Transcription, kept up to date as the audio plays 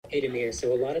Hey Damir,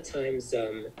 so a lot of times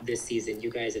this season you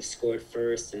guys have scored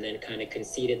first and then kind of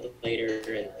conceded later,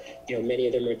 and many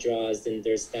of them are draws, and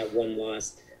there's that one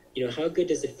loss. How good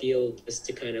does it feel just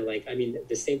to kind of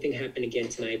the same thing happened again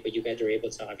tonight, but you guys were able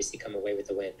to obviously come away with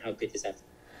the win. How good does that feel?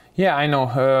 Yeah, I know.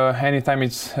 Anytime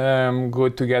it's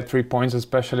good to get 3 points,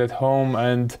 especially at home,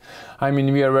 and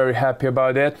we are very happy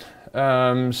about it.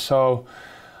 So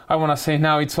I want to say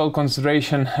now it's all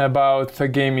consideration about the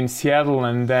game in Seattle,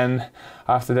 and then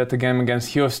after that a game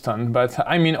against Houston. But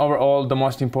overall the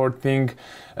most important thing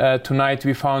tonight,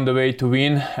 we found a way to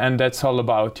win, and that's all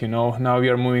about. Now we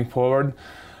are moving forward.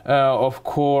 Of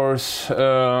course, we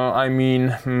are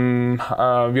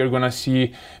gonna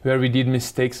see where we did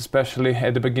mistakes, especially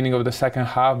at the beginning of the second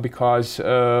half, because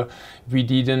we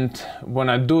didn't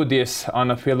wanna do this on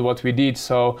a field what we did.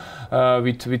 So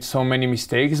with so many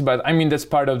mistakes, but that's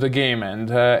part of the game.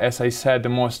 And as I said, the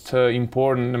most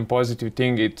important and positive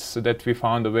thing is that we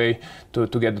found a way to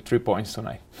get the 3 points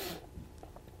tonight.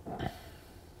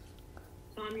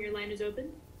 Tom, your line is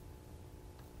open.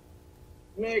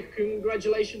 Nick,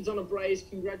 congratulations on a brace,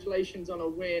 congratulations on a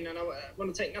win, and I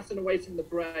want to take nothing away from the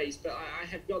brace, but I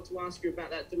have got to ask you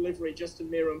about that delivery Justin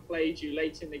Miram played you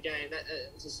late in the game. That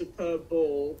was a superb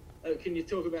ball. Can you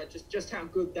talk about just how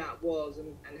good that was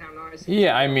and how nice?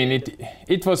 Yeah,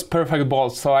 it was perfect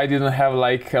ball, so I didn't have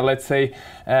let's say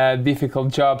a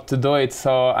difficult job to do it.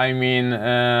 So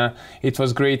it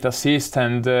was great assist,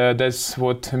 and that's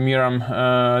what Miram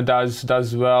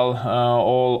does well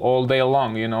all day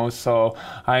long, So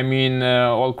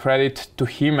all credit to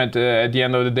him at the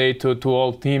end of the day, to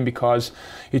all team, because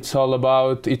it's all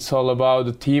about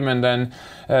the team. And then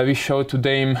we showed to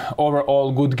them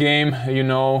overall good game,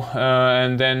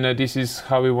 and then this is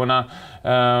how we wanna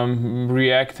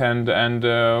react and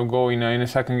go in a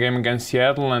second game against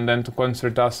Seattle, and then to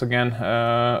concert us again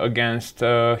against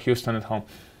Houston at home.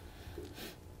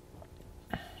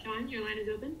 Sean, your line is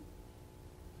open.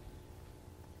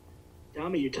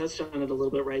 Dami, you touched on it a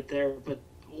little bit right there, but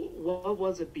what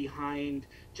was it behind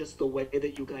just the way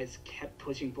that you guys kept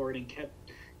pushing forward and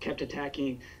kept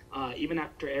attacking, even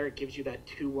after Eric gives you that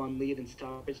 2-1 lead in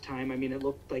stoppage time? It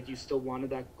looked like you still wanted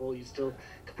that goal. You still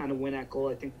kind of win that goal.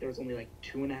 I think there was only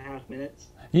 2.5 minutes.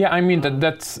 Yeah,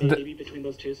 that's maybe between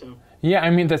those two. So yeah,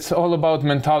 that's all about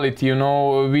mentality.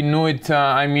 We knew it.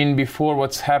 Before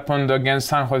what's happened against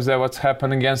San Jose, what's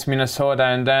happened against Minnesota,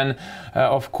 and then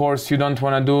of course you don't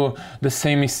want to do the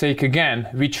same mistake again,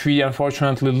 which we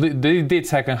unfortunately did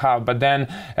second half. But then,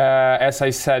 as I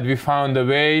said, we found a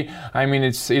way.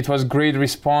 It was great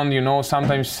response.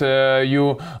 Sometimes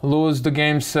you lose the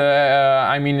games.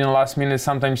 In the last minute,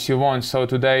 sometimes you won. So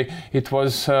today it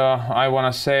was, I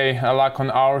want to say, a luck on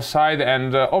our side,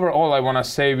 and overall I want to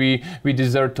say we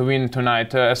deserve to win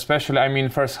tonight. Especially,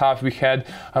 first half we had,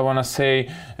 I want to say,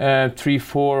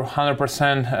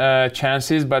 300-400%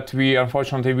 chances, but we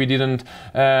unfortunately we didn't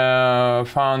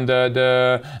find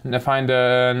the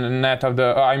net of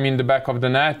the back of the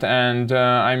net, and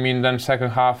then second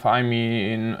half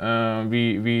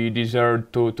we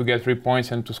deserved to get 3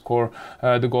 points and to score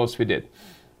the goals we did.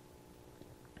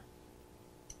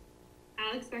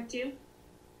 Alex, back to you.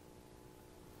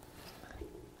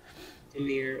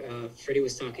 Damir, Freddie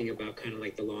was talking about kind of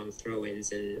the long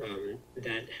throw-ins, and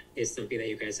that is something that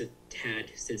you guys have had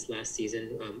since last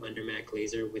season under Matt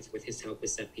Glazer with his help with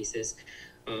set pieces.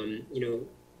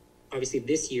 Obviously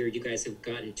this year you guys have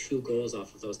gotten 2 goals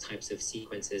off of those types of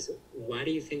sequences. Why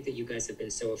do you think that you guys have been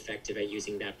so effective at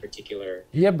using that particular?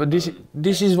 Yeah, but this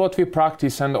is what we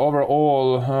practice, and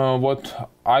overall what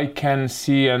I can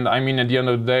see, and at the end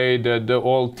of the day, the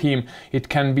whole team, it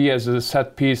can be as a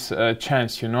set piece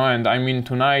chance, and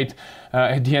tonight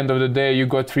at the end of the day you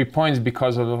got 3 points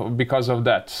because of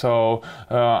that. So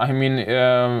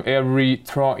every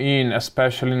throw in,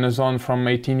 especially in the zone from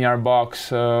 18-yard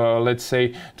box, let's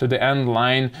say to the end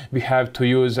line, we have to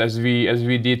use as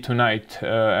we did tonight,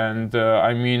 then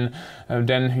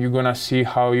you're gonna see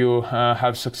how you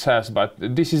have success. But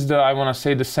this is I want to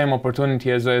say, the same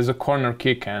opportunity as a corner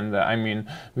kick, and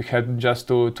we had just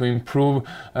to improve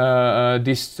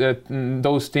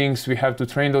those things. We have to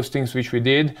train those things, which we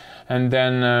did, and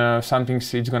then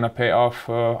something's it's gonna pay off.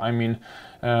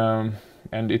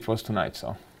 And it was tonight.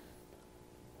 So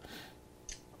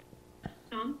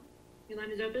Tom, your line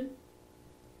is open.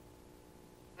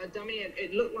 Damir,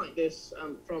 it looked like this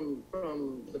from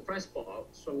the press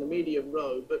box, from the media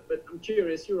row, but I'm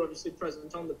curious, you were obviously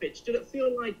present on the pitch. Did it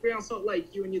feel like Real Salt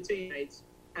Lake, you and your teammates,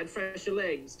 had fresher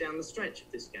legs down the stretch of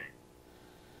this game?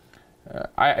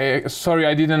 Sorry,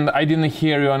 I didn't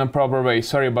hear you in a proper way.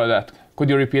 Sorry about that. Could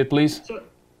you repeat, please?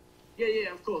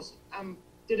 Yeah, of course.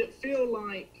 Did it feel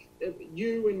like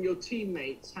you and your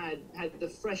teammates had the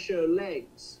fresher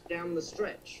legs down the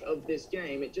stretch of this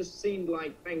game. It just seemed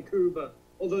like Vancouver,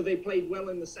 although they played well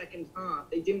in the second half,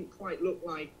 they didn't quite look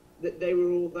like that they were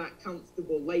all that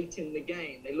comfortable late in the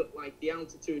game. They looked like the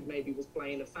altitude maybe was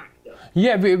playing a factor.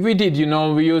 Yeah, we did, you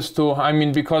know, we used to, I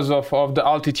mean, because of the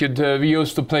altitude, we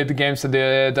used to play the games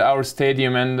at our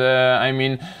stadium, and I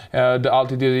mean, the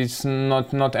altitude is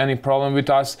not any problem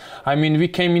with us. I mean, we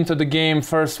came into the game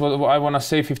first, I want to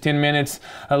say 15 minutes,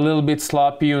 a little bit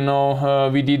sloppy, you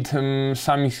know, we did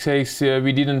some mistakes,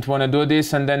 we didn't want to do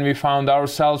this, and then we found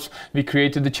ourselves, we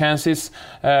created the chances.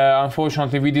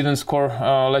 Unfortunately, we didn't score,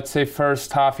 let's say,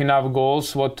 first half enough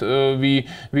goals, what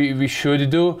we should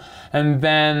do. And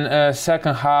then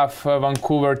second half,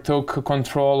 Vancouver took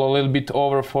control a little bit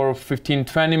over for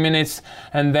 15-20 minutes,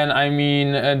 and then I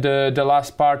mean the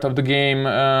last part of the game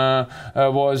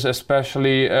was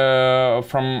especially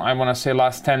from, I want to say,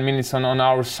 last 10 minutes on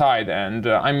our side. And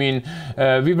I mean,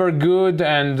 we were good,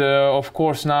 and of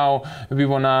course now we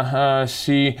want to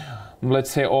see,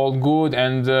 let's say, all good,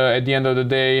 and at the end of the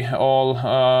day,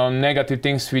 all negative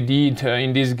things we did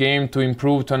in this game to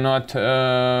improve, to not,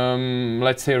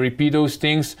 let's say, repeat those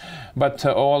things. But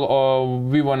all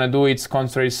we want to do is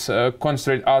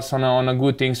concentrate us on the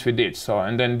good things we did. So,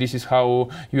 and then this is how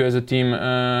you as a team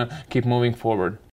keep moving forward.